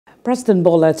President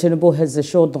Bola Tinubu has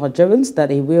assured Nigerians that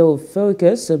he will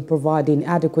focus on providing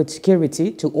adequate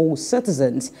security to all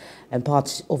citizens and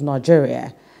parts of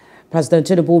Nigeria. President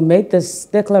Tinubu made this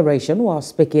declaration while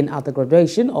speaking at the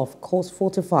graduation of Course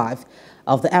 45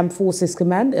 of the Armed Forces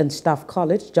Command and Staff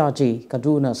College, Jaji,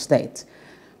 Kaduna State.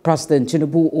 President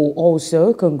Tinubu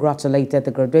also congratulated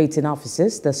the graduating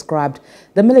officers, described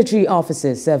the military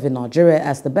officers serving Nigeria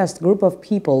as the best group of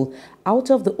people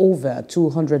out of the over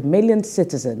 200 million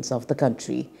citizens of the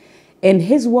country. In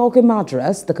his welcome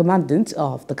address, the commandant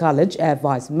of the college, Air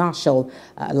Vice Marshal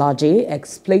Laje,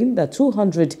 explained that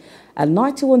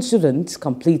 291 students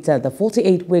completed the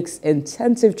 48 weeks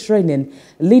intensive training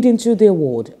leading to the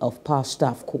award of past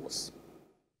staff course.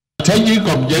 Strategic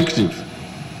objective: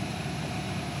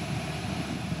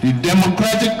 the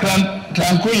democratic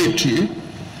tranquility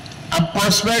and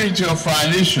prosperity of our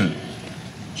nation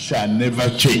shall never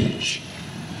change.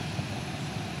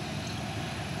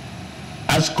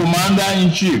 As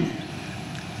Commander-in-Chief,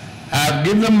 I have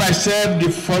given myself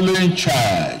the following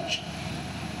charge: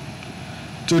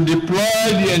 to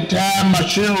deploy the entire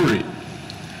machinery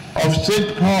of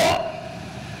state power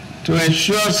to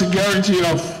ensure security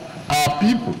of our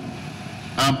people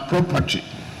and property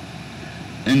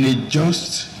in a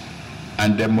just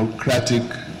and democratic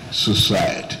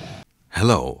society.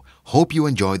 Hello, hope you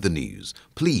enjoyed the news.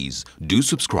 Please do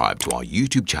subscribe to our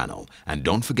YouTube channel and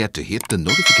don't forget to hit the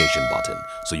notification button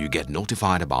so you get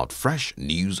notified about fresh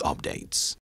news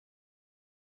updates.